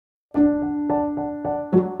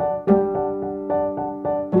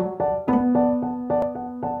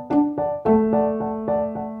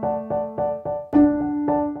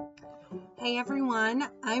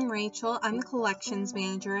Rachel. I'm the collections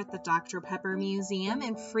manager at the Dr. Pepper Museum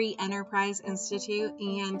and Free Enterprise Institute,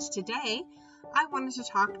 and today I wanted to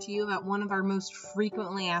talk to you about one of our most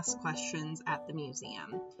frequently asked questions at the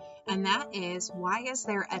museum, and that is, why is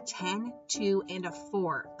there a 10, 2, and a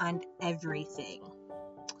 4 on everything?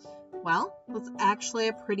 Well, it's actually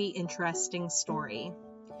a pretty interesting story.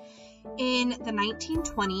 In the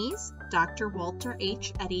 1920s, Dr. Walter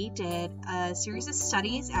H. Eddy did a series of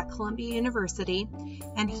studies at Columbia University,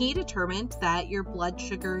 and he determined that your blood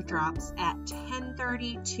sugar drops at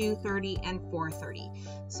 10:30, 2:30, and 4:30.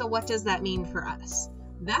 So what does that mean for us?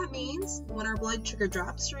 That means when our blood sugar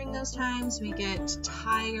drops during those times, we get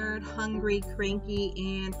tired, hungry, cranky,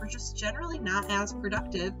 and we're just generally not as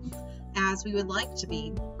productive as we would like to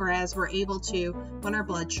be, or as we're able to when our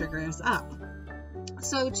blood sugar is up.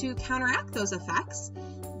 So to counteract those effects,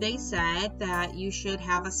 they said that you should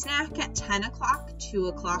have a snack at 10 o'clock, 2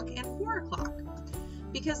 o'clock, and 4 o'clock,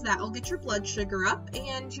 because that will get your blood sugar up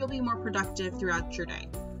and you'll be more productive throughout your day.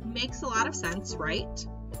 Makes a lot of sense, right?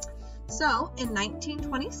 So in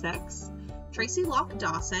 1926, Tracy Locke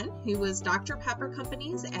Dawson, who was Dr. Pepper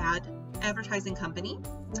Company's advertising company,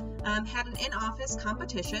 had an in-office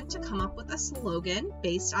competition to come up with a slogan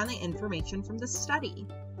based on the information from the study.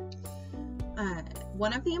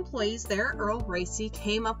 One of the employees there, Earl Racy,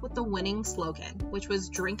 came up with the winning slogan, which was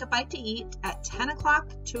drink a bite to eat at 10 o'clock,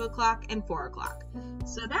 2 o'clock, and 4 o'clock.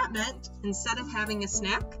 So that meant instead of having a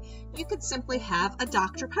snack, you could simply have a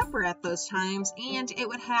Dr. Pepper at those times, and it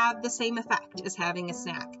would have the same effect as having a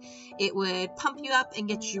snack. It would pump you up and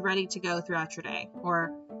get you ready to go throughout your day.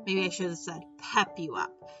 Or maybe I should have said pep you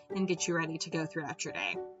up and get you ready to go throughout your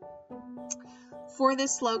day. For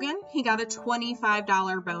this slogan, he got a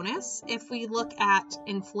 $25 bonus. If we look at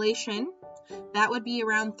inflation, that would be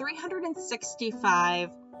around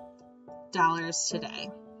 $365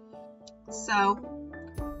 today. So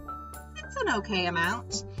it's an okay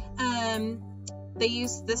amount. They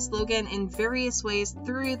used this slogan in various ways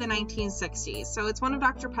through the 1960s, so it's one of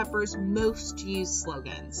Dr. Pepper's most used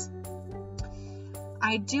slogans.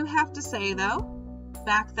 I do have to say, though,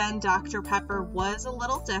 back then, Dr. Pepper was a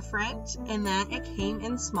little different in that it came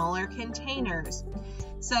in smaller containers.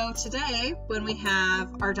 So today, when we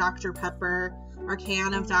have our Dr. Pepper, our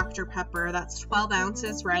can of Dr. Pepper, that's 12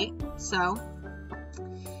 ounces, right? So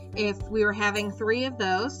if we were having 3 of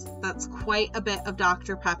those, that's quite a bit of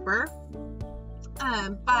Dr. Pepper.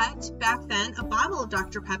 But back then, a bottle of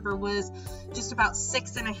Dr. Pepper was just about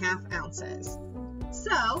 6.5 ounces.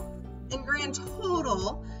 So in grand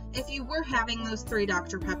total, if you were having those 3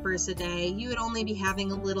 Dr. Peppers a day, you would only be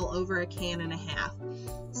having a little over a can and a half.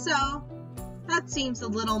 So that seems a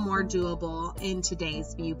little more doable in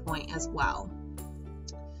today's viewpoint as well.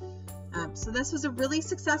 So this was a really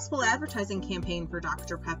successful advertising campaign for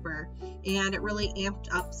Dr. Pepper, and it really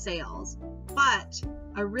amped up sales. But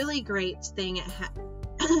a really great thing it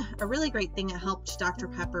helped Dr.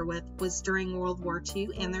 Pepper with was during World War II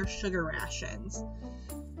and their sugar rations.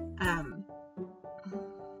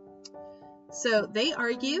 So they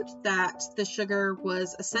argued that the sugar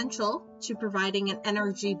was essential to providing an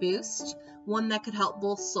energy boost, one that could help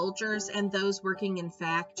both soldiers and those working in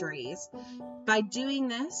factories. By doing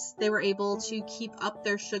this, they were able to keep up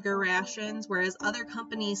their sugar rations, whereas other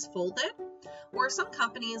companies folded, or some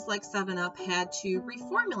companies like 7-Up had to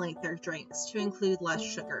reformulate their drinks to include less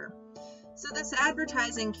sugar. So this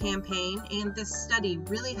advertising campaign and this study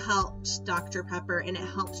really helped Dr. Pepper, and it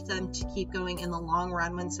helped them to keep going in the long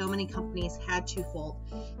run when so many companies had to fold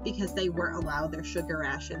because they weren't allowed their sugar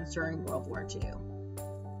rations during World War II.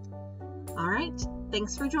 All right,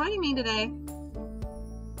 thanks for joining me today.